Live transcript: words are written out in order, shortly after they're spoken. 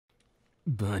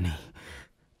Bunny,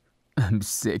 I'm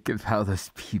sick of how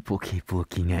those people keep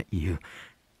looking at you.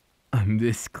 I'm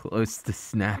this close to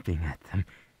snapping at them.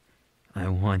 I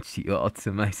want you all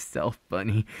to myself,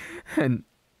 Bunny, and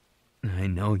I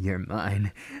know you're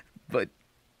mine, but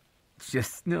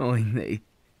just knowing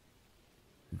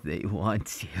they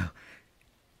want you.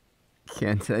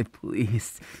 Can't I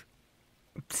please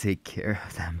take care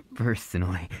of them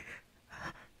personally?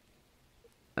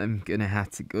 I'm gonna have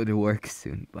to go to work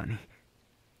soon, Bunny.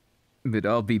 But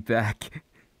I'll be back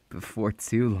before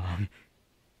too long.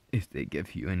 If they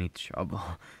give you any trouble,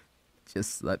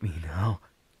 just let me know.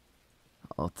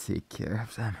 I'll take care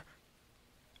of them.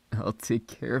 I'll take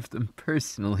care of them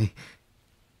personally.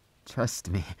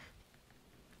 Trust me.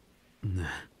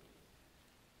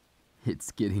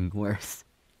 It's getting worse.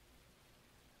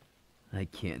 I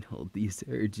can't hold these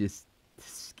urges to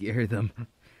scare them.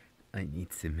 I need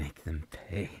to make them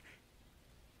pay.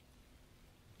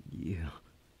 You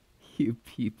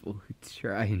people who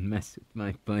try and mess with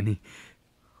my bunny,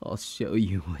 I'll show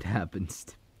you what happens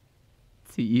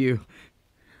to you.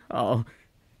 I'll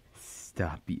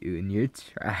stop you in your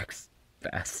tracks,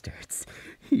 bastards.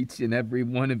 Each and every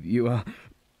one of you.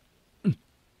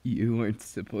 You weren't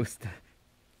supposed to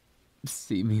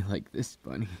see me like this,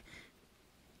 Bunny.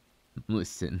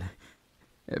 Listen,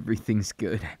 everything's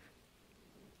good.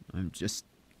 I'm just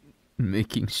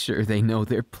making sure they know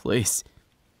their place.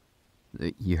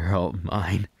 That you're all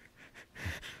mine.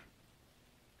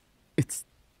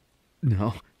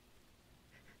 No.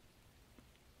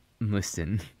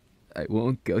 Listen, I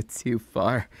won't go too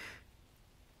far.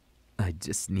 I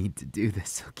just need to do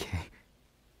this, okay?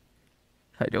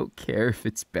 I don't care if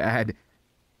it's bad.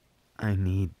 I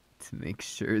need to make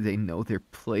sure they know their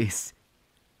place.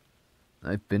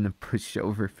 I've been a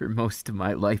pushover for most of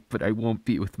my life, but I won't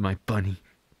be with my bunny.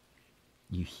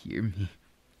 You hear me?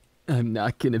 I'm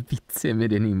not gonna be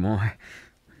timid anymore.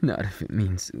 Not if it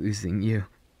means losing you.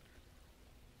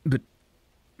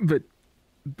 But,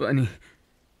 Bunny,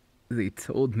 they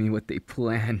told me what they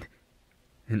planned,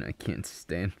 and I can't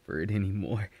stand for it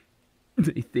anymore.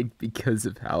 They think because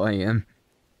of how I am,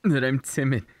 that I'm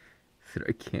timid, that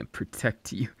I can't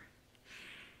protect you.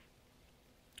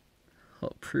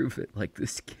 I'll prove it like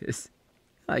this kiss.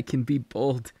 I can be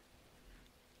bold.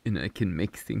 And I can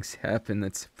make things happen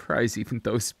that surprise even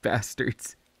those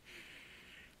bastards.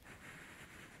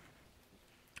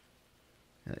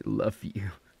 I love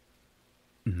you,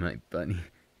 my bunny.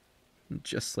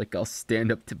 Just like I'll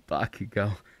stand up to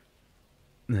Bakugo,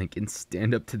 I can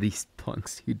stand up to these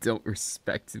punks who don't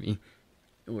respect me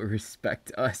or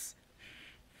respect us.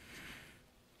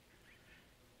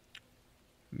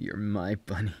 You're my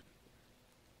bunny,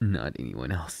 not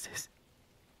anyone else's.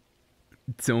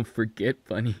 Don't forget,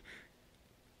 Bunny.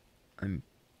 I'm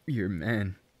your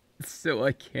man, so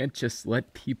I can't just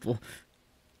let people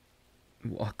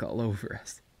walk all over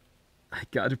us. I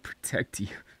gotta protect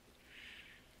you.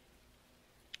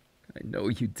 I know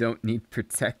you don't need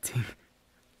protecting,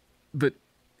 but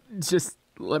just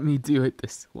let me do it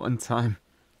this one time.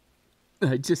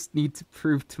 I just need to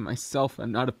prove to myself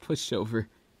I'm not a pushover.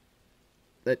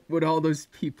 That what all those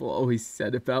people always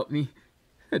said about me,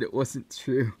 that it wasn't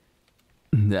true.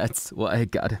 That's why I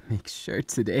gotta make sure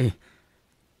today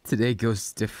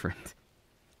goes different.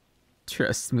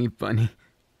 Trust me, Bunny.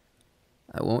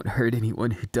 I won't hurt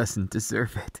anyone who doesn't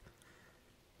deserve it.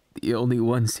 The only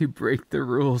ones who break the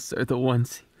rules are the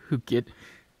ones who get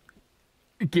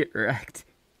wrecked.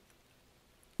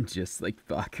 Just like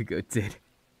Bakugo did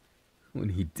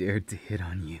when he dared to hit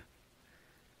on you.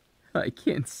 I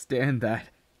can't stand that.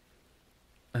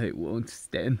 I won't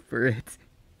stand for it.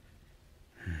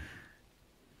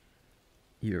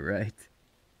 You're right.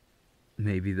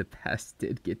 Maybe the past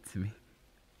did get to me.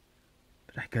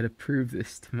 But I gotta prove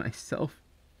this to myself,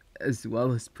 as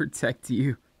well as protect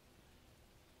you.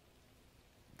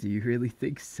 Do you really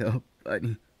think so,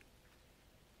 Bunny?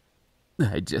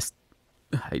 I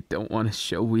don't want to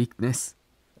show weakness.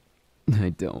 I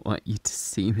don't want you to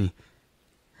see me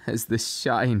as the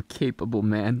shy and capable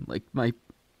man like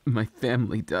my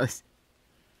family does.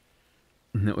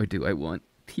 Nor do I want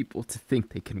people to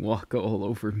think they can walk all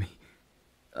over me.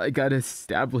 I gotta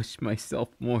establish myself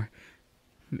more,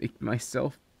 make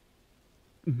myself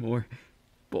more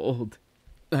bold.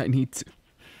 I need to.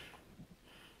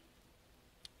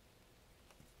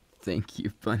 Thank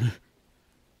you, Bunny,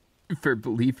 for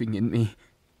believing in me.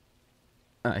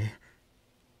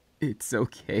 It's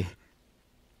okay.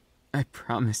 I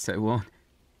promise I won't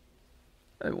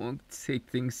take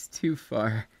things too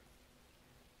far.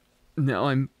 Now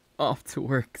I'm off to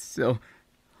work, so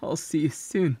I'll see you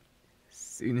soon. As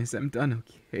soon as I'm done,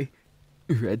 okay?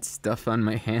 Red stuff on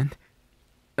my hand?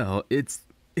 Oh, it's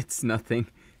nothing.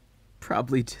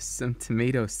 Probably just some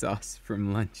tomato sauce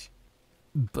from lunch.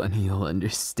 Bunny'll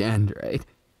understand, right?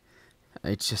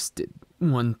 I just did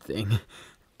one thing.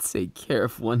 Take care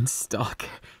of one stalker.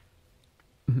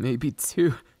 Maybe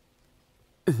two.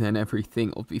 Then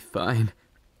everything will be fine.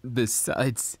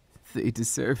 Besides, they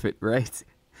deserve it, right?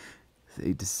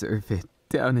 They deserve it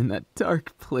down in that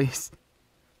dark place.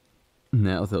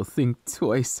 Now they'll think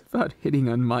twice about hitting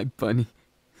on my bunny.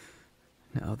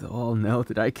 Now they'll all know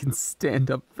that I can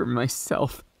stand up for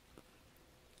myself.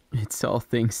 It's all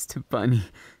thanks to Bunny.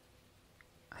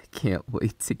 I can't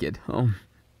wait to get home.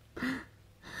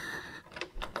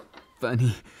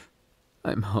 Bunny,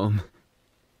 I'm home.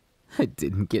 I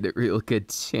didn't get a real good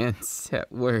chance at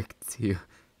work to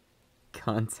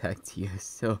contact you,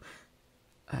 so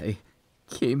I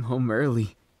came home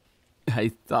early.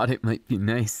 I thought it might be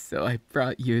nice, so I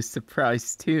brought you a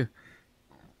surprise too.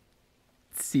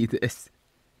 See this?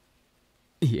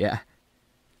 Yeah.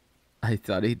 I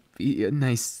thought it'd be a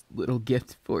nice little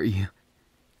gift for you,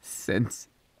 since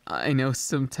I know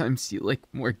sometimes you like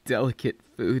more delicate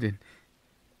food, and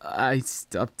I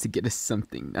stopped to get us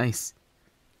something nice.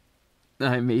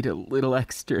 I made a little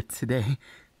extra today,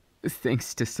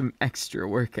 thanks to some extra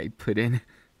work I put in.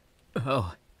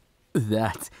 Oh,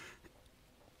 that.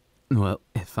 Well,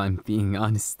 if I'm being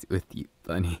honest with you,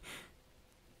 Bunny,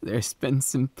 there's been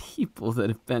some people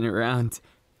that have been around.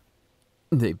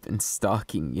 They've been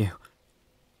stalking you.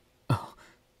 Oh,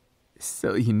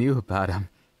 so you knew about them.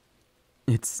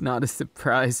 It's not a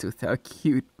surprise with how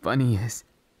cute Bunny is.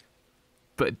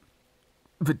 But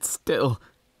still,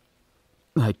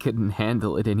 I couldn't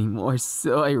handle it anymore,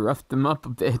 so I roughed them up a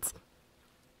bit.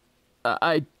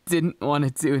 I didn't want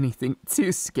to do anything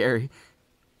too scary.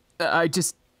 I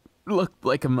just looked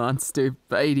like a monster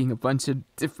by eating a bunch of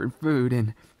different food,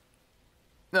 and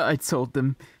I told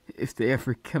them if they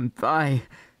ever come by,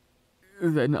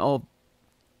 then I'll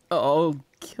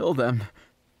kill them.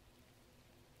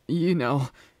 You know,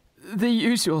 the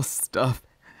usual stuff.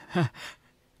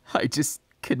 I just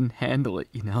couldn't handle it,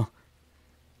 you know.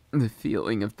 The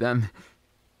feeling of them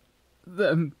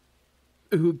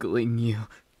oogling you,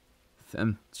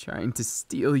 them trying to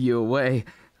steal you away.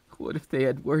 What if they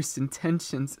had worse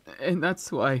intentions? And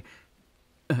that's why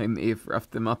I may have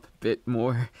roughed them up a bit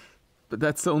more. But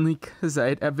that's only because I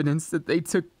had evidence that they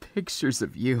took pictures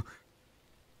of you.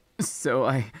 So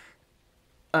I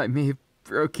may have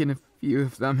broken a few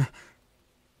of them.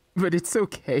 But it's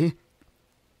okay.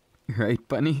 Right,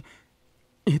 Bunny?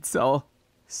 It's all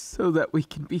so that we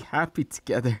can be happy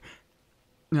together.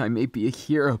 I may be a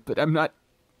hero, but I'm not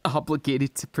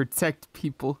obligated to protect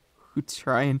people who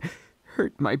try and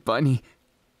hurt my bunny.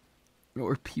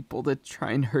 Or people that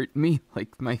try and hurt me like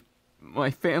my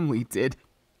family did.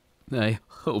 I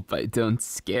hope I don't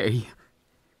scare you.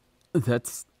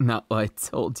 That's not what I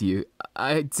told you.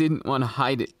 I didn't want to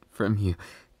hide it from you.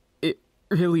 It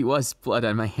really was blood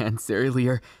on my hands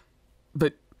earlier,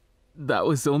 but that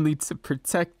was only to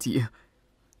protect you.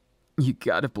 You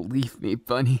gotta believe me,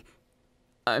 Bunny.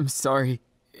 I'm sorry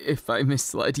if I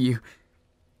misled you.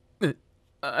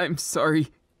 I'm sorry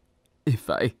if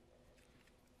I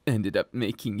ended up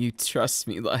making you trust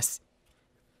me less.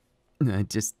 I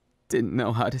just didn't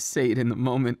know how to say it in the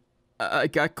moment. I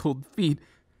got cold feet.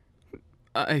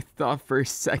 I thought for a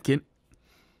second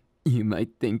you might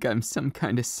think I'm some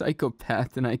kind of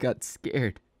psychopath, and I got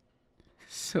scared.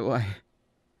 So I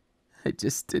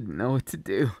just didn't know what to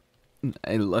do.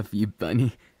 I love you,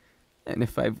 Bunny. And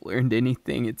if I've learned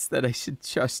anything, it's that I should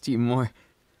trust you more.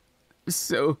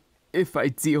 So, if I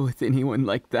deal with anyone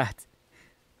like that,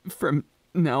 from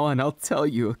now on I'll tell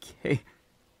you, okay?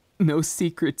 No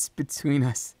secrets between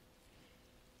us.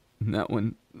 And that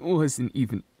one wasn't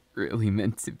even really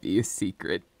meant to be a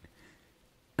secret.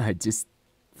 I just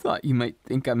thought you might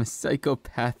think I'm a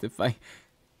psychopath if I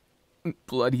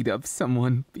bloodied up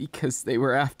someone because they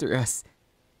were after us.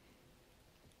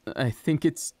 I think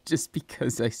it's just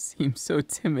because I seem so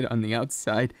timid on the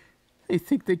outside. They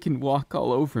think they can walk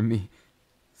all over me,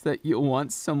 that you'll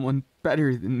want someone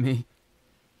better than me.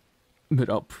 But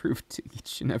I'll prove to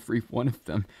each and every one of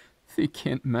them they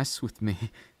can't mess with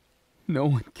me. No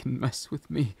one can mess with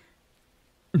me.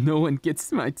 No one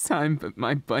gets my time but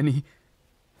my bunny.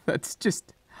 That's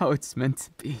just how it's meant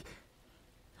to be.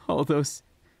 All those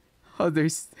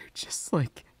others, they're just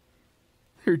like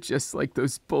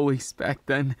those bullies back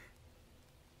then.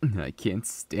 I can't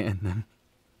stand them.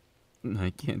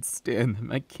 I can't stand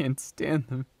them. I can't stand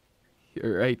them.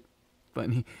 You're right,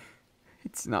 Bunny.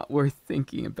 It's not worth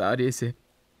thinking about, is it?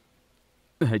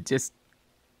 I just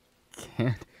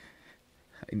can't.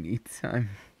 I need time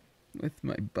with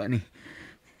my bunny.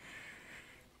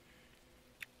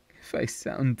 If I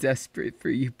sound desperate for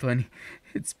you, Bunny,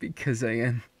 it's because I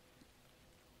am.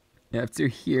 After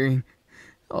hearing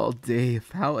all day of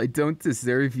how I don't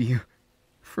deserve you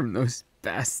from those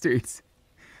bastards,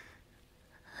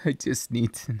 I just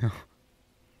need to know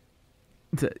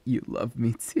that you love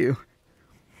me too.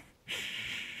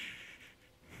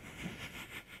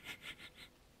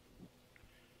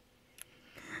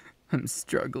 I'm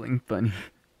struggling, Bunny,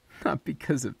 not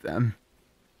because of them,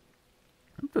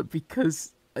 but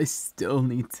because I still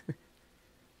need to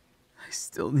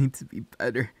be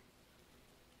better.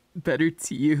 Better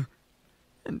to you,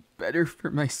 and better for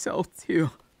myself too.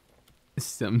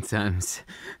 Sometimes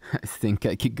I think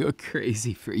I could go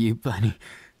crazy for you, Bunny,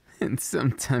 and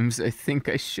sometimes I think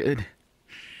I should.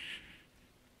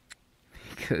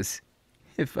 Because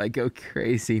if I go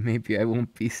crazy, maybe I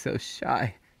won't be so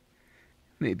shy.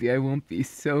 Maybe I won't be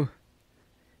so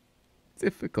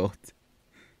difficult.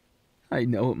 I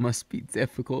know it must be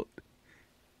difficult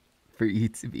for you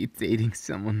to be dating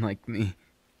someone like me.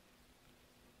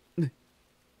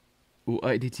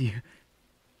 Why did you...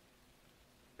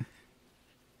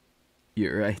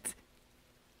 You're right.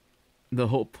 The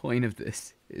whole point of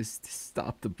this is to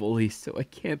stop the bullies, so I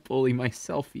can't bully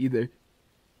myself either.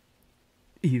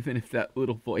 Even if that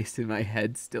little voice in my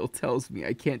head still tells me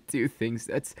I can't do things,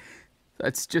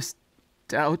 that's just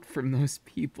doubt from those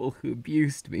people who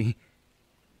abused me.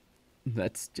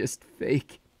 That's just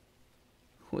fake.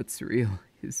 What's real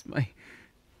is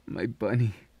my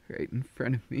Bunny right in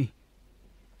front of me.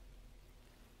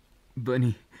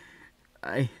 Bunny,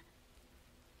 I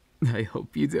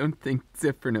hope you don't think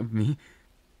different of me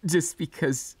just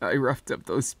because I roughed up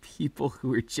those people who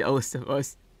were jealous of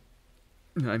us.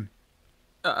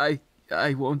 I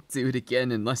won't do it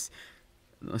again unless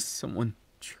someone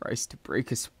tries to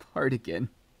break us apart again.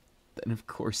 Then of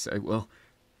course I will.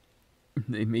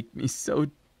 They make me so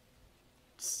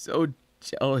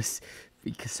jealous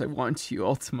because I want you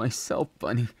all to myself,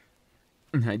 Bunny.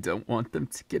 And I don't want them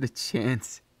to get a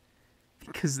chance.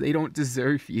 Because they don't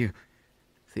deserve you.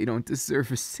 They don't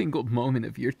deserve a single moment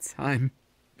of your time.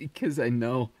 Because I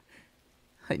know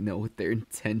what their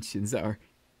intentions are.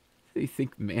 They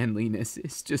think manliness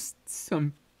is just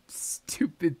some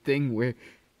stupid thing where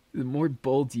the more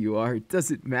bold you are, it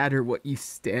doesn't matter what you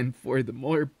stand for. The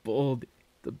more bold,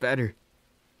 the better.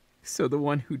 So the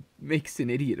one who makes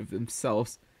an idiot of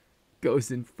themselves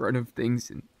goes in front of things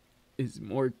and is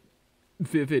more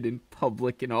vivid in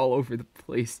public and all over the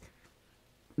place,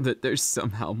 that they're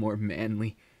somehow more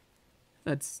manly.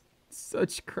 That's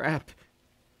such crap.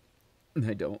 And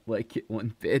I don't like it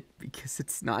one bit because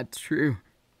it's not true.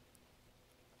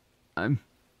 I'm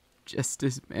just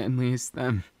as manly as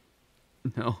them.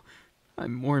 No,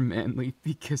 I'm more manly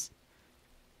because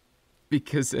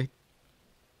I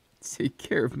take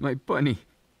care of my Bunny.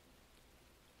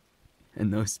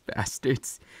 And those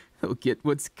bastards, they'll get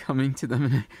what's coming to them,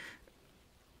 and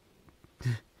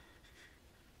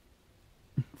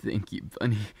Thank you,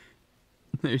 Bunny.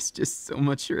 There's just so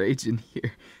much rage in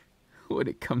here when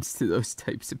it comes to those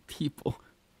types of people.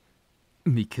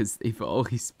 Because they've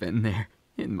always been there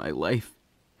in my life.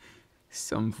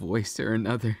 Some voice or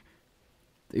another.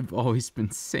 They've always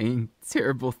been saying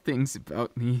terrible things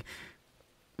about me.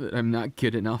 That I'm not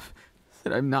good enough.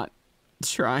 That I'm not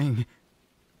trying.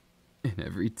 And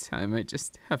every time I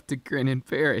just have to grin and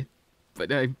bear it.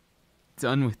 But I'm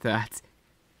done with that.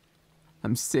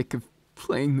 I'm sick of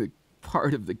playing the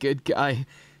part of the good guy.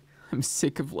 I'm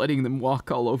sick of letting them walk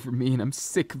all over me, and I'm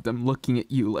sick of them looking at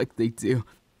you like they do.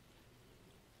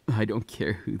 I don't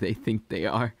care who they think they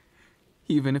are.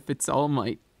 Even if it's All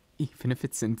Might, even if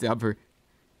it's Endeavor,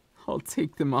 I'll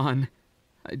take them on.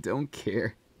 I don't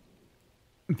care.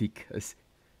 Because,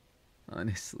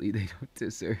 honestly, they don't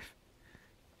deserve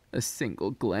a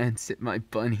single glance at my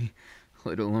Bunny,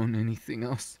 let alone anything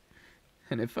else.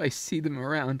 And if I see them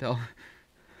around, I'll...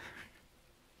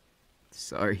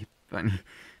 Sorry, Bunny.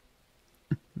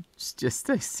 It's just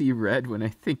I see red when I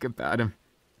think about him.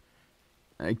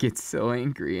 I get so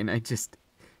angry and I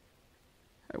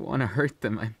want to hurt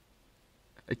them.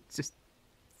 I just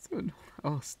don't know how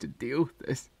else to deal with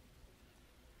this.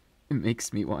 It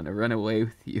makes me want to run away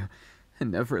with you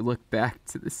and never look back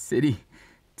to the city,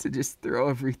 to just throw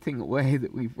everything away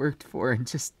that we've worked for and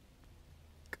just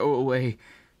go away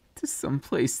to some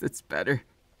place that's better.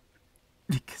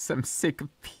 Because I'm sick of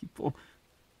people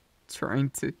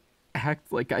trying to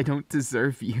act like I don't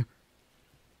deserve you.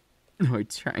 Or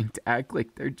trying to act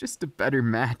like they're just a better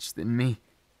match than me.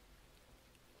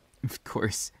 Of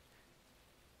course.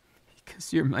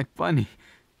 Because you're my Bunny.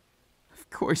 Of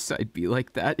course I'd be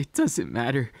like that. It doesn't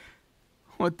matter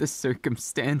what the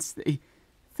circumstance. They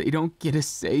don't get a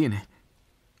say in it.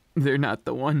 They're not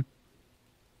the one.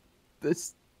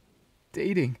 This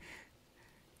dating.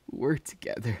 We're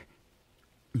together.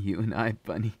 You and I,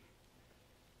 Bunny.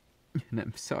 And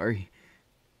I'm sorry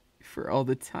for all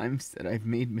the times that I've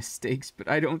made mistakes, but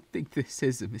I don't think this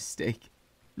is a mistake.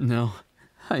 No,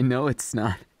 I know it's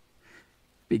not.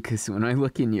 Because when I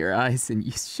look in your eyes and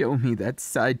you show me that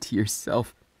side to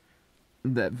yourself,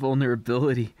 that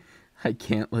vulnerability, I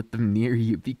can't let them near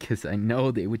you because I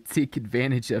know they would take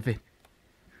advantage of it.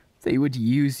 They would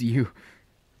use you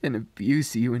and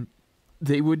abuse you, and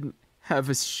they wouldn't have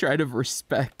a shred of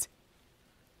respect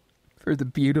for the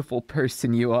beautiful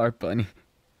person you are, Bunny.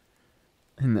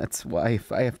 And that's why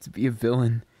if I have to be a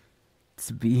villain,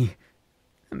 to be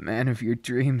a man of your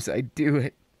dreams, I do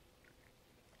it.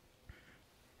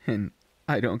 And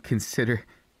I don't consider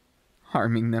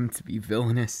harming them to be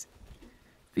villainous,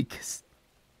 because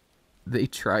they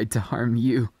tried to harm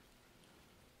you.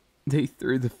 They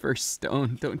threw the first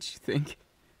stone, don't you think?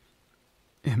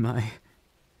 Am I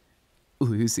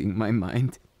losing my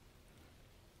mind?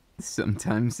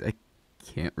 Sometimes I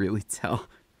can't really tell.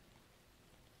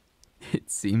 It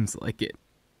seems like it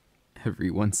every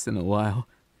once in a while,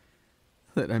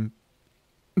 that I'm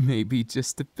maybe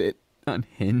just a bit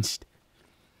unhinged.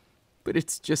 But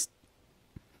it's just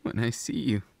when I see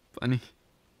you, Bunny.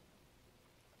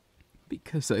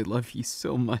 Because I love you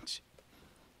so much.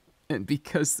 And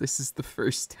because this is the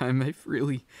first time I've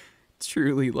really,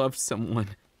 truly loved someone.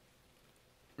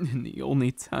 And the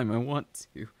only time I want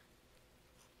to.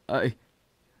 I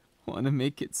want to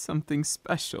make it something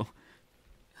special.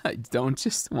 I don't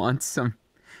just want some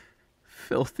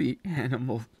filthy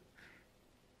animal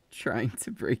trying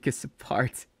to break us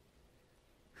apart.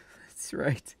 That's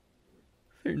right.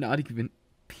 They're not even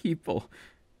people.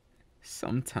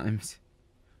 Sometimes.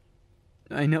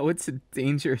 I know it's a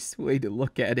dangerous way to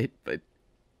look at it, but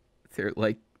they're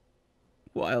like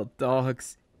wild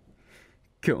dogs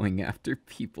going after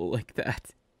people like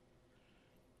that.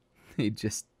 They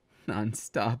just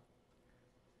non-stop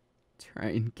try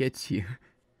and get you.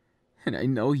 And I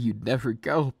know you'd never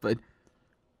go, but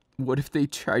what if they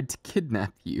tried to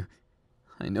kidnap you?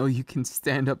 I know you can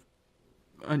stand up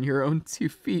on your own 2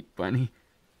 feet, Bunny.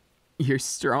 You're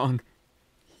strong.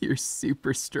 You're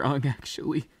super strong,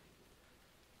 actually.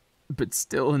 But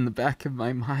still in the back of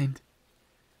my mind,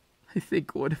 I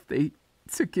think, what if they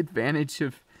took advantage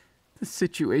of the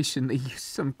situation? They used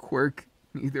some quirk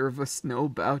neither of us know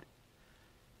about,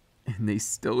 and they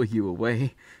stole you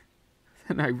away.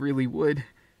 Then I really would.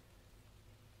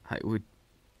 I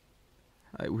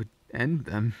would end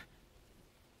them.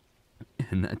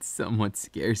 And that somewhat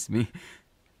scares me,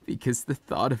 because the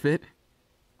thought of it,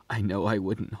 I know I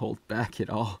wouldn't hold back at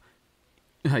all.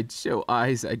 I'd show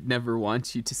eyes I'd never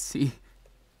want you to see.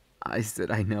 Eyes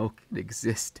that I know could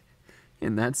exist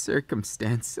in that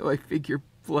circumstance, so I figure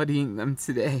bloodying them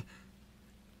today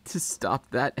to stop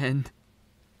that end.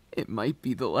 It might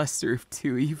be the lesser of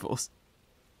 2 evils.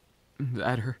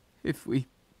 That, or if we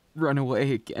run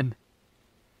away again.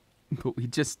 But we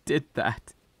just did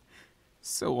that.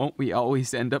 So won't we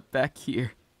always end up back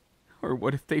here? Or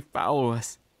what if they follow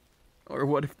us? Or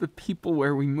what if the people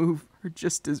where we move are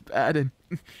just as bad and...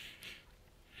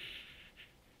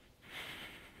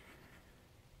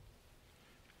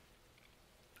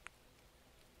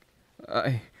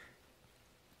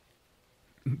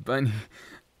 Bunny,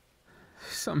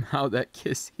 somehow that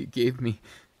kiss you gave me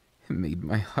made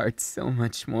my heart so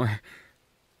much more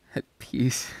at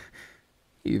peace,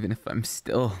 even if I'm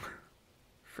still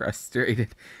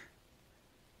frustrated,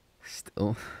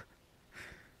 still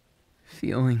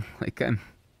feeling like I'm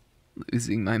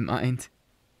losing my mind,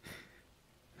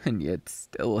 and yet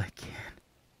still I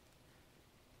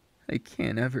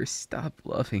can't ever stop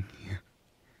loving you.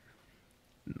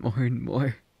 More and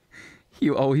more,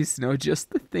 you always know just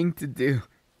the thing to do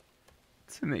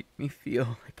to make me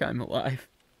feel like I'm alive.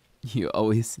 You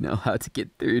always know how to get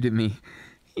through to me,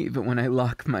 even when I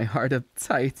lock my heart up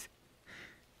tight.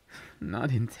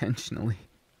 Not intentionally.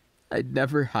 I'd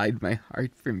never hide my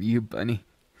heart from you, Bunny.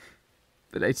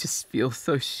 But I just feel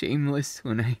so shameless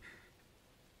when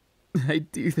I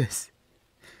do this.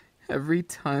 Every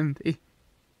time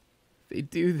they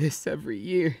do this every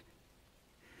year.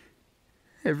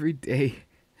 Every day,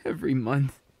 every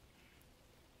month.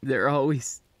 They're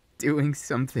always doing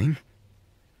something.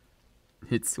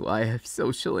 It's why I have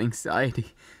social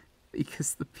anxiety,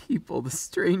 because the people, the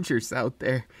strangers out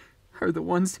there, are the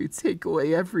ones who take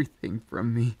away everything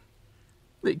from me.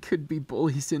 They could be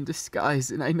bullies in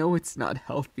disguise, and I know it's not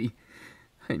healthy.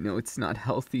 I know it's not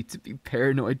healthy to be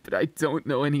paranoid, but I don't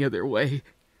know any other way.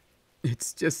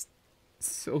 It's just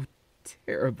so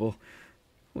terrible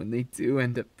when they do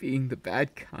end up being the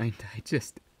bad kind, I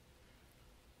just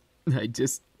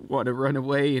want to run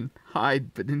away and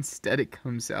hide, but instead it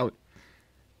comes out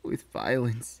with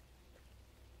violence,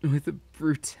 with a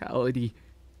brutality.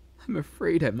 I'm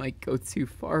afraid I might go too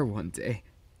far one day.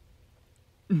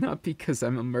 Not because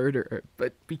I'm a murderer,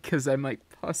 but because I might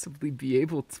possibly be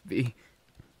able to be.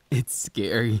 It's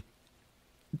scary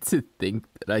to think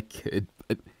that I could,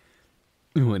 but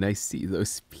when I see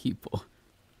those people,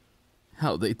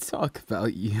 how they talk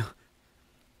about you,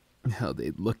 how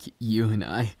they look at you and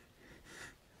I,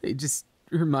 they just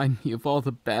remind me of all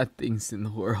the bad things in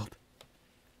the world.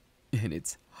 And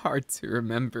it's hard to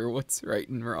remember what's right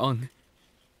and wrong.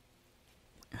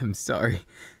 I'm sorry,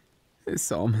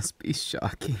 this all must be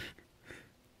shocking,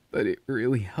 but it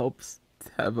really helps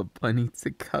to have a bunny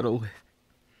to cuddle with.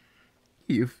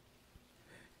 You've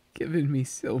given me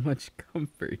so much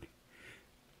comfort.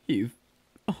 You've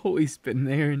always been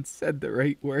there and said the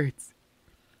right words.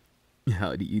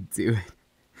 How do you do it?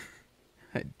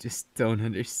 I just don't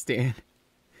understand.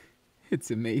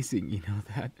 It's amazing, you know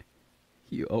that.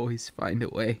 You always find a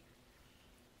way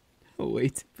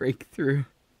to break through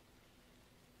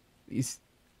these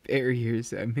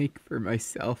barriers I make for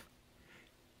myself.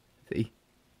 They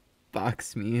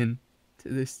box me into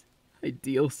this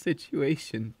ideal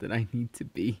situation that I need to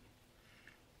be.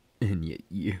 And yet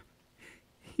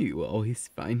you always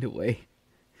find a way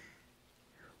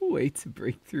to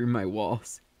break through my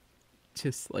walls,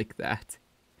 just like that.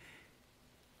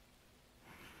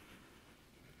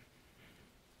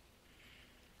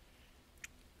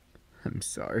 I'm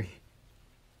sorry,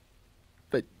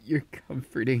 but you're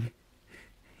comforting.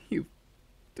 You've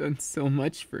done so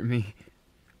much for me.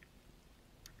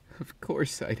 Of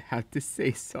course I'd have to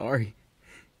say sorry,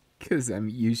 'cause I'm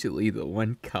usually the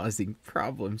one causing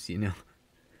problems, you know.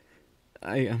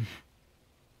 I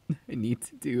need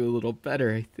to do a little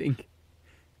better, I think.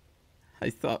 I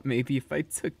thought maybe if I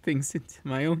took things into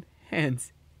my own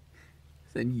hands,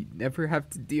 then you'd never have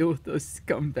to deal with those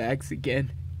scumbags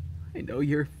again. I know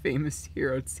you're a famous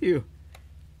hero too,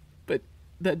 but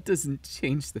that doesn't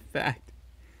change the fact.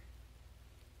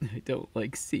 I don't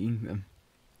like seeing them.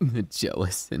 The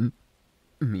jealous and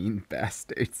mean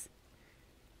bastards.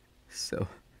 So,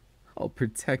 I'll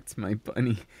protect my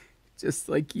bunny, just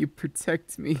like you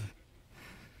protect me.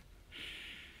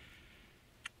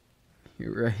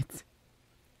 You're right.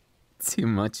 Too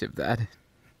much of that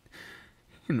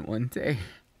in one day.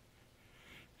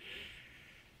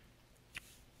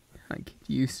 I could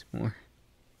use more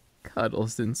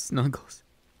cuddles and snuggles.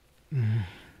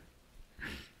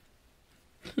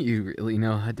 You really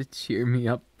know how to cheer me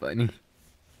up, bunny.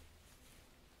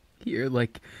 You're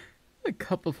like a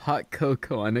cup of hot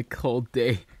cocoa on a cold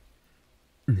day.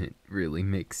 It really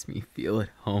makes me feel at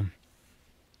home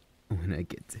when I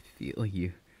get to feel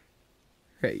you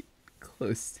right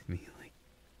close to me like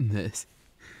this.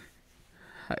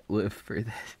 I live for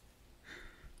this.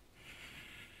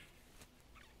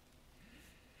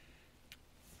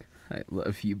 I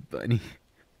love you, bunny.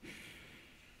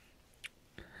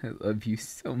 I love you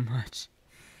so much.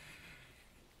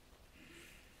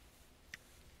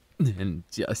 And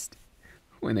just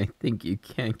when I think you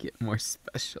can't get more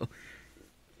special,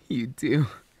 you do.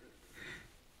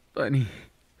 Bunny.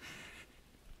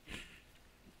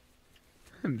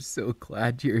 I'm so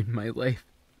glad you're in my life.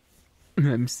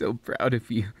 I'm so proud of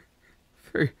you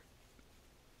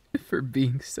for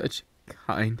being such a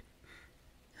kind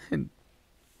and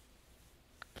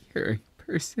caring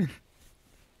person.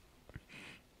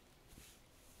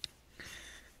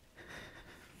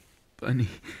 Bunny,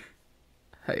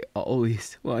 I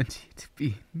always want you to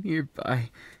be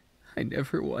nearby. I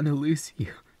never want to lose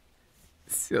you.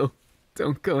 So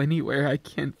don't go anywhere I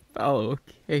can't follow,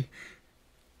 okay?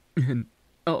 And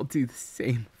I'll do the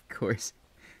same, of course.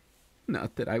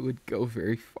 Not that I would go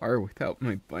very far without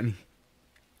my bunny.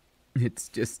 It's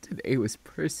just today was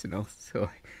personal, so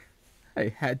I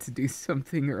had to do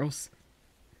something, or else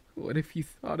what if you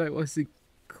thought I wasn't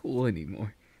cool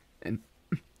anymore? And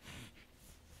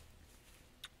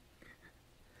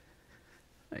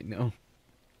I know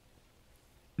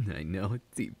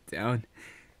deep down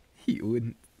you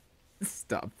wouldn't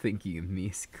stop thinking of me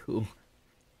as cool.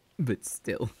 But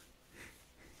still,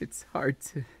 it's hard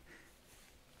to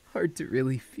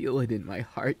really feel it in my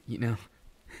heart, you know.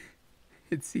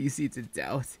 It's easy to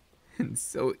doubt, and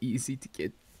so easy to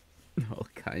get all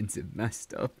kinds of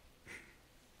messed up.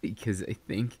 Because I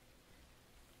think,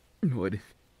 what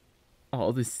if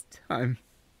all this time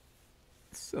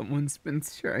someone's been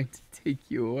trying to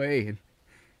take you away, and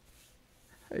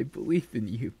I believe in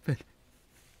you, but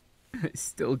I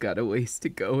still got a ways to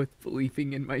go with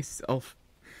believing in myself.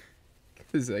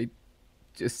 Because I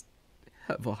just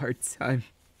have a hard time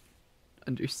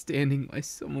understanding why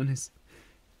someone as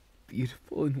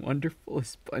beautiful and wonderful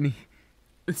as Bunny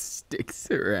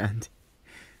sticks around.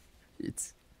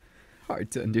 It's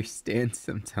hard to understand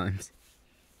sometimes,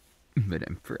 but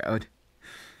I'm proud.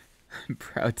 I'm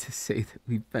proud to say that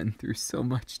we've been through so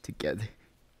much together.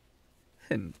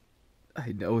 And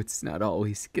I know it's not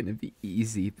always gonna be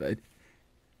easy, but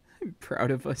I'm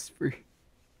proud of us for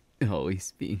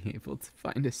always being able to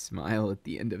find a smile at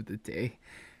the end of the day.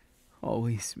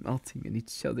 Always melting in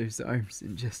each other's arms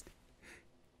and just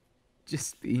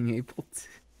being able to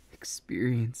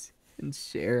experience and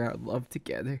share our love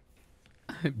together.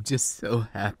 I'm just so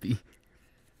happy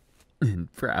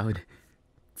and proud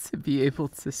to be able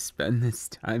to spend this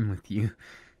time with you.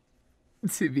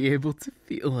 To be able to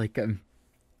feel like I'm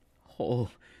whole.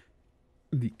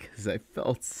 Because I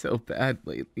felt so bad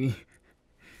lately.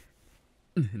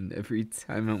 And every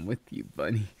time I'm with you,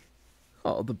 Bunny,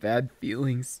 all the bad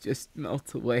feelings just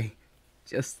melt away.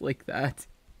 Just like that.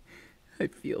 I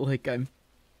feel like I'm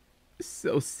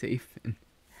so safe and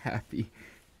happy.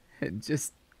 And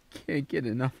just can't get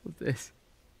enough of this.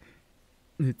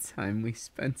 The time we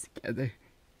spent together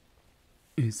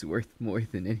is worth more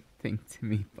than anything to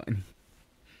me, Bunny.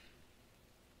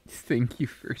 Thank you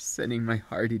for setting my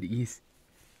heart at ease.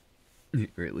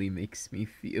 It really makes me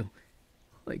feel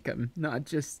like I'm not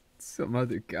just some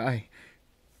other guy,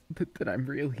 but that I'm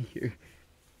really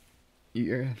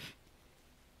your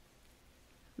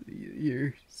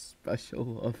special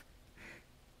love.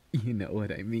 You know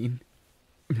what I mean?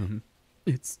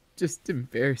 It's just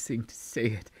embarrassing to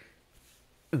say it.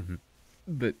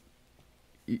 But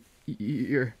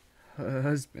your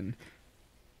husband,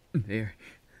 there,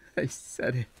 I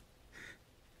said it.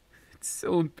 It's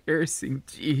so embarrassing,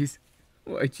 jeez.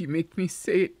 Why'd you make me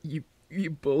say it, you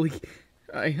bully?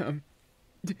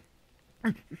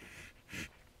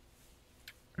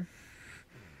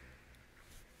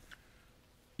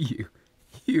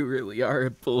 You really are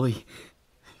a bully.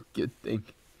 Good thing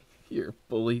you're a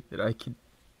bully that I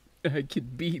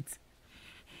could beat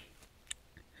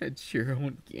at your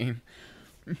own game.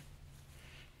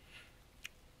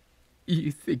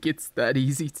 You think it's that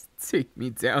easy to take me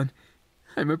down?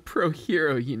 I'm a pro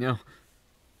hero, you know.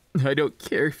 I don't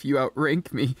care if you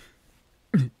outrank me.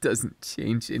 It doesn't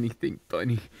change anything,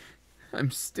 Bunny.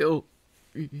 I'm still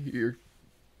your...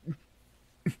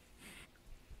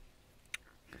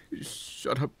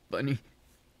 Shut up, Bunny.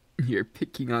 You're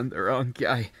picking on the wrong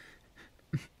guy.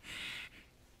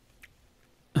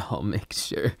 I'll make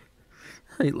sure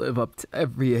I live up to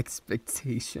every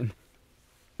expectation.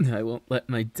 I won't let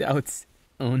my doubts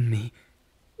own me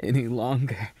any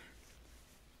longer.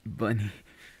 Bunny,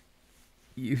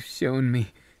 you've shown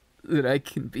me that I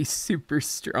can be super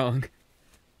strong.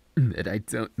 That I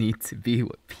don't need to be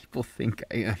what people think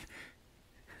I am.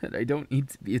 That I don't need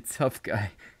to be a tough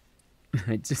guy.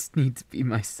 I just need to be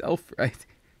myself, right?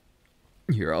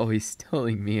 You're always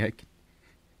telling me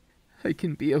I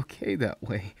can be okay that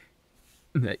way.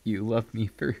 That you love me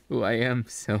for who I am,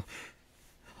 so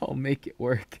I'll make it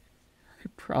work. I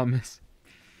promise.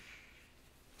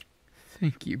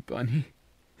 Thank you, Bunny.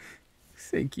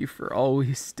 Thank you for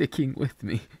always sticking with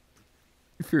me.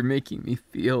 For making me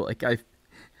feel like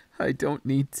I don't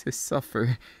need to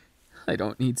suffer. I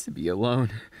don't need to be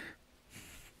alone.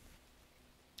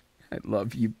 I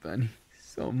love you, Bunny,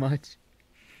 so much.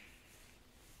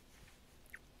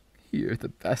 You're the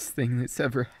best thing that's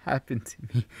ever happened to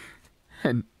me.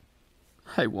 And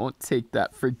I won't take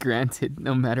that for granted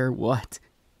no matter what.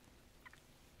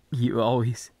 You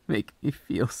always make me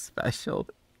feel special,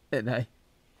 and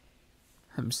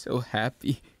I'm so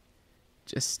happy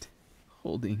just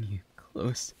holding you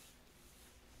close.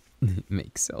 It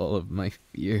makes all of my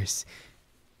fears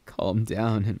calm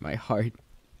down, and my heart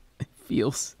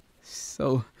feels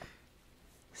so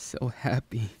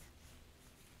happy.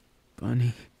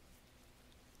 Bunny.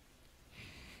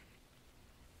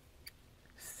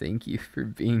 Thank you for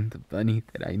being the bunny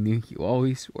that I knew you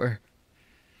always were.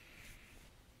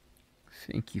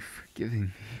 Thank you for giving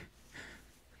me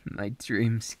my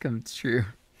dreams come true.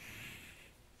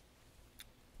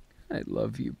 I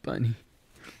love you, Bunny.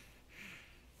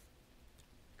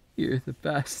 You're the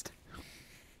best.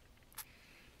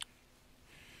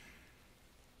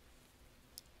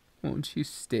 Won't you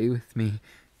stay with me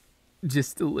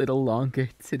just a little longer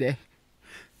today?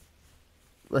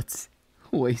 Let's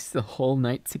waste the whole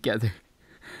night together.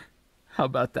 How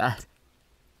about that?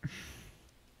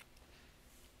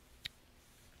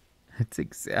 That's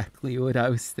exactly what I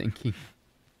was thinking.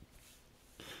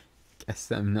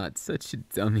 Guess I'm not such a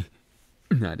dummy.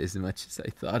 Not as much as I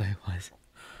thought I was.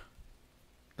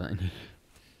 Bunny.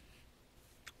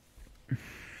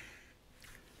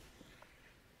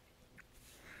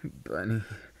 Bunny.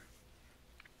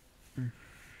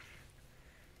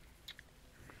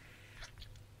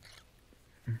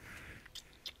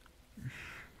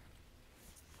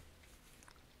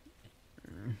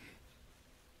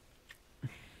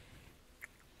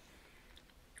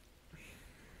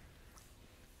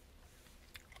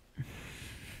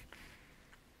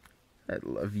 I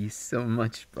love you so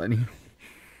much, Bunny.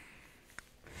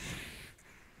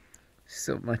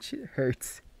 So much it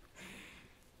hurts.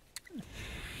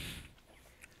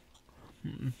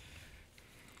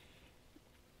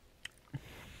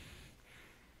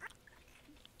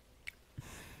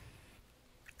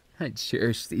 I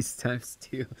cherish these times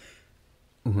too,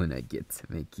 when I get to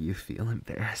make you feel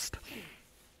embarrassed.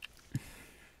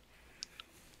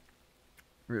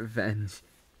 Revenge.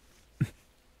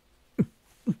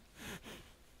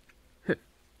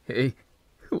 Hey,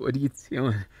 what are you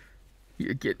doing?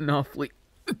 You're getting awfully...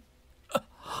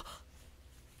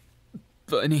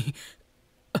 Bunny.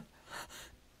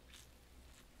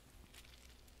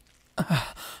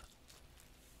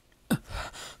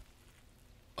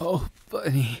 Oh,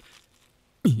 Bunny.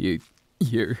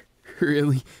 You're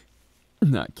really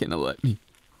not gonna let me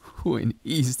win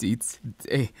easy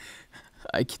today.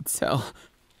 I can tell.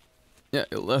 I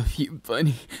love you,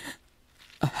 Bunny.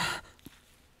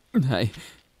 I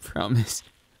promise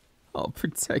I'll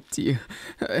protect you.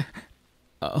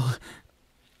 I'll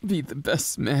be the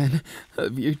best man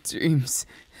of your dreams.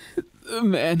 The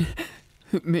man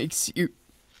who makes you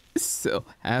so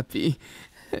happy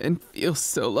and feel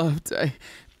so loved. I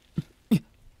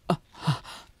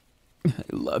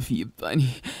love you,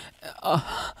 Bunny.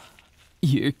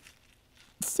 You're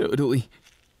totally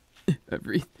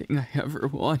everything I ever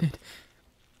wanted.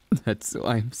 That's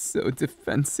why I'm so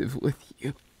defensive with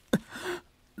you.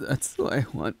 That's why I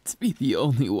want to be the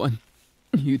only one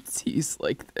you tease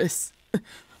like this.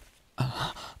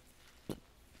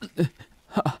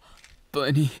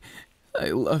 Bunny, I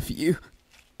love you.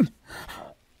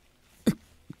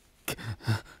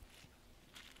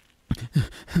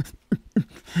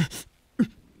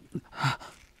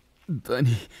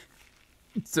 Bunny,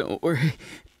 don't worry.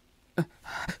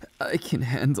 I can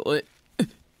handle it.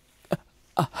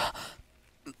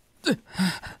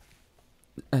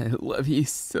 I love you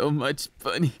so much,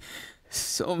 Bunny.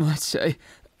 So much.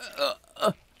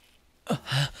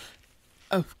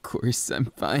 Of course I'm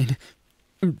fine.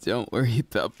 Don't worry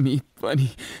about me,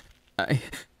 Bunny. I'm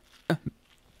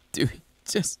doing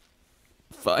just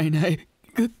fine.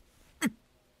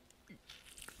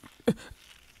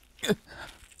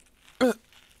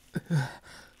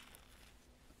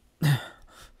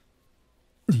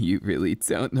 You really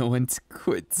don't know when to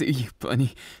quit, do you,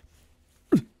 Bunny?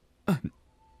 I'm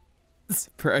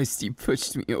surprised you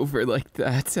pushed me over like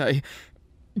that. I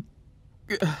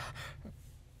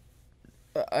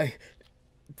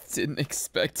didn't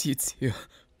expect you to.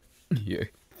 You're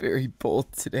very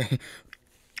bold today.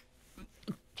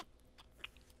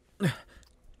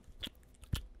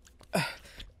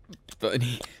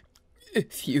 Bunny,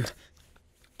 if you're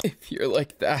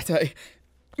like that, I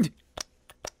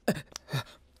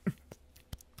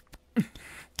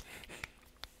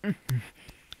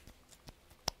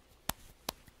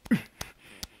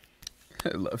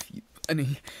love you,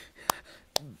 Bunny.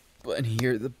 Bunny,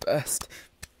 you're the best.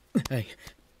 I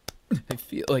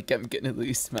feel like I'm gonna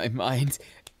lose my mind.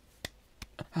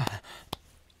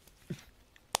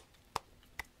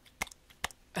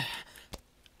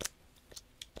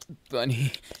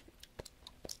 Bunny,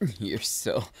 you're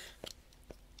such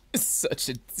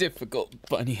a difficult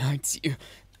bunny, aren't you?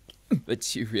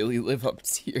 But you really live up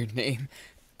to your name.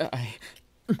 I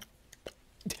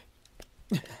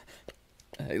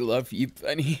love you,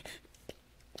 Bunny.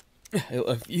 I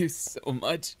love you so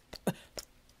much.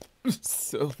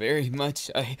 So very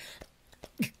much.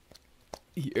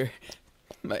 You're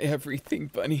my everything,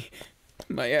 Bunny.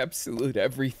 My absolute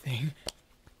everything.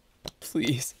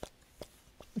 Please,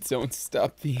 don't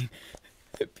stop being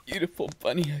the beautiful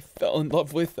bunny I fell in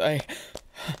love with. I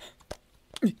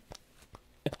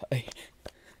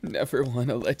never want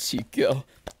to let you go.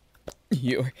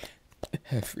 You're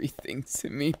everything to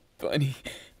me, Bunny.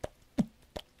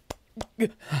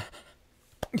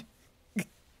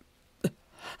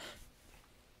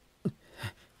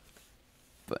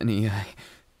 Bunny, I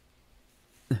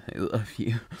love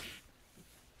you.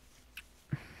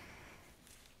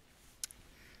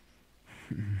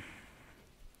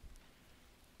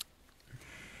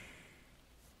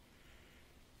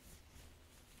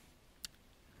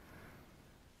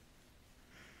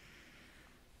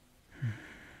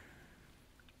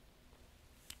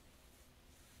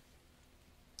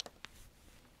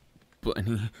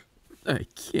 Bunny, I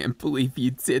can't believe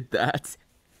you did that.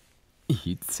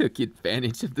 You took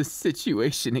advantage of the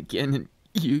situation again and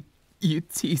you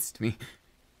teased me.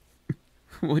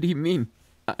 What do you mean?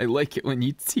 I like it when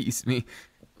you tease me.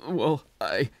 Well,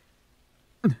 I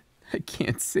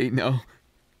can't say no,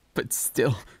 but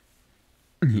still,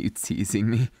 you teasing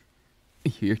me.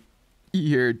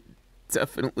 You're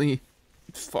definitely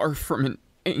far from an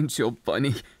angel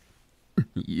bunny.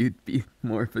 You'd be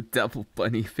more of a devil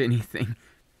bunny if anything.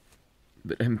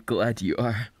 But I'm glad you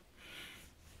are.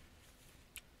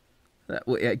 That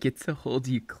way I get to hold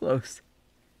you close.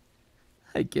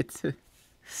 I get to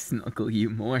snuggle you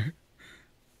more.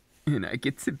 And I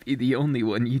get to be the only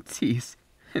one you tease,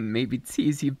 and maybe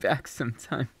tease you back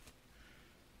sometime.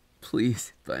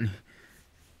 Please, bunny.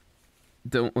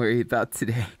 Don't worry about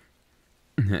today.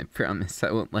 I promise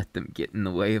I won't let them get in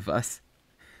the way of us.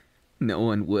 No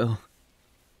one will.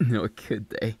 Nor could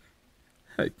they.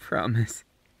 I promise.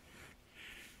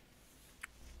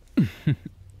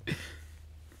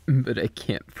 But I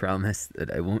can't promise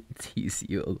that I won't tease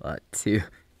you a lot too.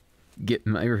 Get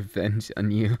my revenge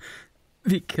on you.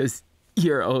 Because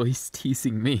you're always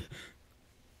teasing me.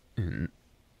 And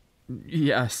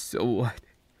yeah, so what?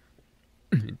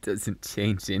 It doesn't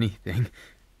change anything.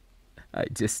 I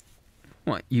just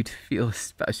want you to feel as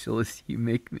special as you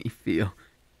make me feel.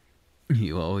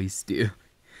 You always do.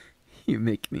 You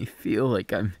make me feel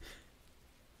like I'm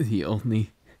the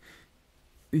only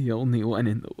one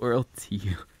in the world to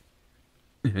you.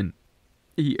 And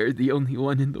you're the only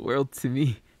one in the world to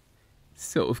me.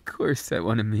 So of course I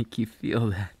want to make you feel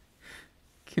that.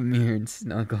 Come here and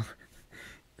snuggle.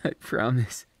 I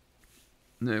promise.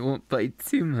 I won't bite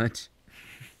too much.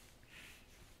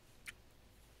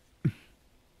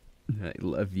 I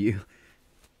love you.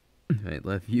 I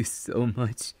love you so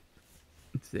much.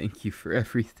 Thank you for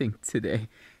everything today.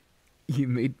 You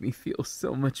made me feel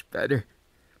so much better.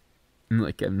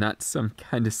 Like I'm not some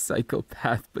kind of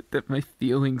psychopath, but that my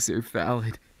feelings are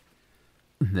valid.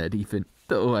 That even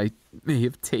though I may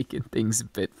have taken things a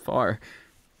bit far,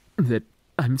 that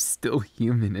I'm still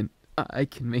human and I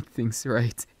can make things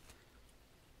right.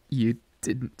 You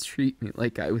didn't treat me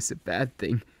like I was a bad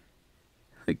thing,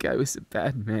 like I was a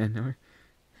bad man or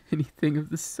anything of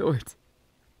the sort.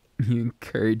 You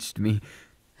encouraged me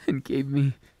and gave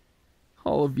me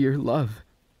all of your love.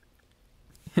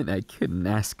 And I couldn't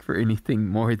ask for anything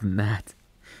more than that.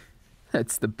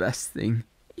 That's the best thing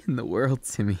in the world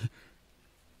to me.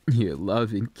 Your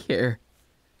love and care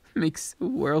makes a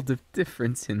world of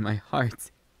difference in my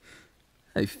heart.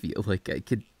 I feel like I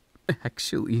could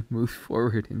actually move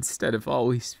forward instead of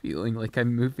always feeling like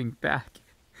I'm moving back.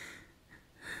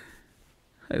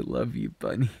 I love you,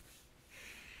 Bunny.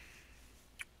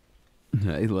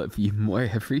 I love you more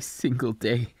every single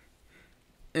day.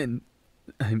 And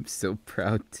I'm so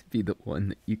proud to be the one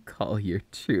that you call your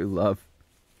true love,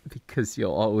 because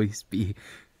you'll always be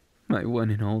my one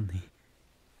and only,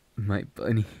 my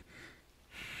bunny.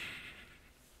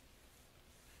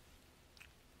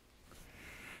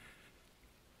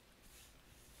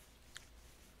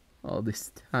 All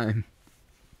this time,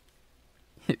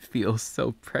 it feels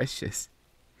so precious,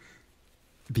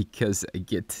 because I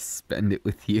get to spend it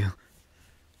with you,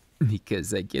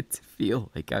 because I get to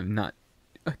feel like I'm not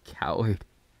a coward,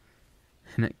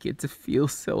 and I get to feel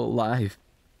so alive,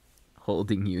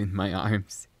 holding you in my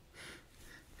arms,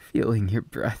 feeling your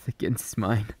breath against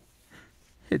mine.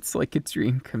 It's like a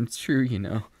dream come true, you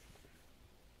know.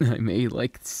 I may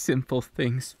like simple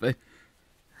things, but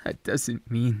that doesn't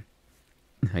mean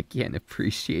I can't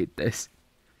appreciate this.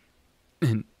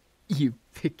 And you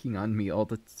picking on me all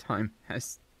the time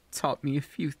has taught me a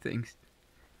few things.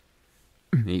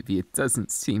 Maybe it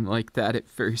doesn't seem like that at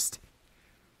first,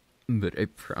 but I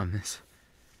promise,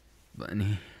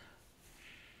 Bunny,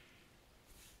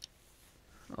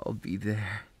 I'll be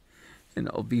there, and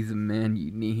I'll be the man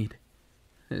you need,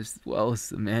 as well as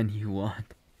the man you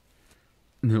want.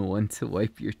 The one to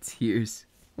wipe your tears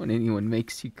when anyone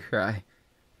makes you cry,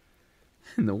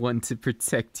 and the one to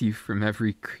protect you from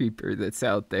every creeper that's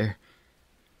out there.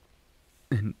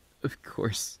 And of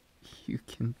course, you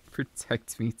can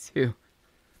protect me too.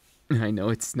 I know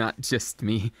it's not just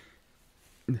me.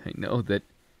 I know that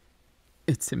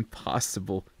it's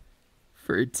impossible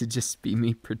for it to just be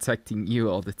me protecting you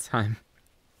all the time.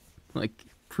 Like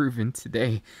proven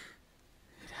today,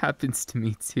 it happens to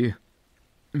me too,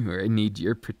 where I need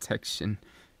your protection,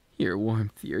 your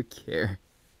warmth, your care.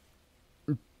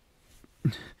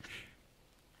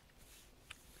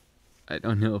 I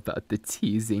don't know about the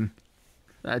teasing.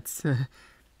 That's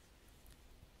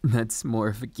more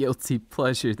of a guilty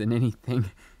pleasure than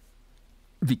anything.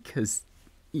 Because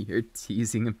your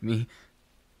teasing of me,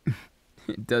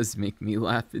 it does make me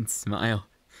laugh and smile.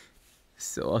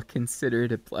 So I'll consider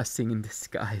it a blessing in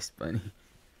disguise, Bunny.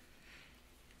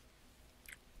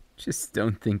 Just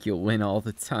don't think you'll win all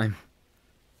the time,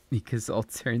 because I'll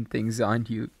turn things on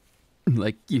you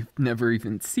like you've never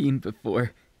even seen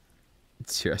before.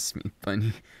 Trust me,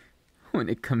 Bunny, when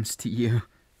it comes to you,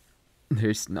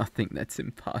 there's nothing that's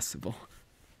impossible.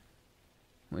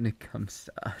 When it comes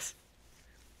to us,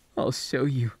 I'll show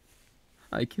you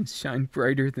I can shine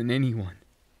brighter than anyone.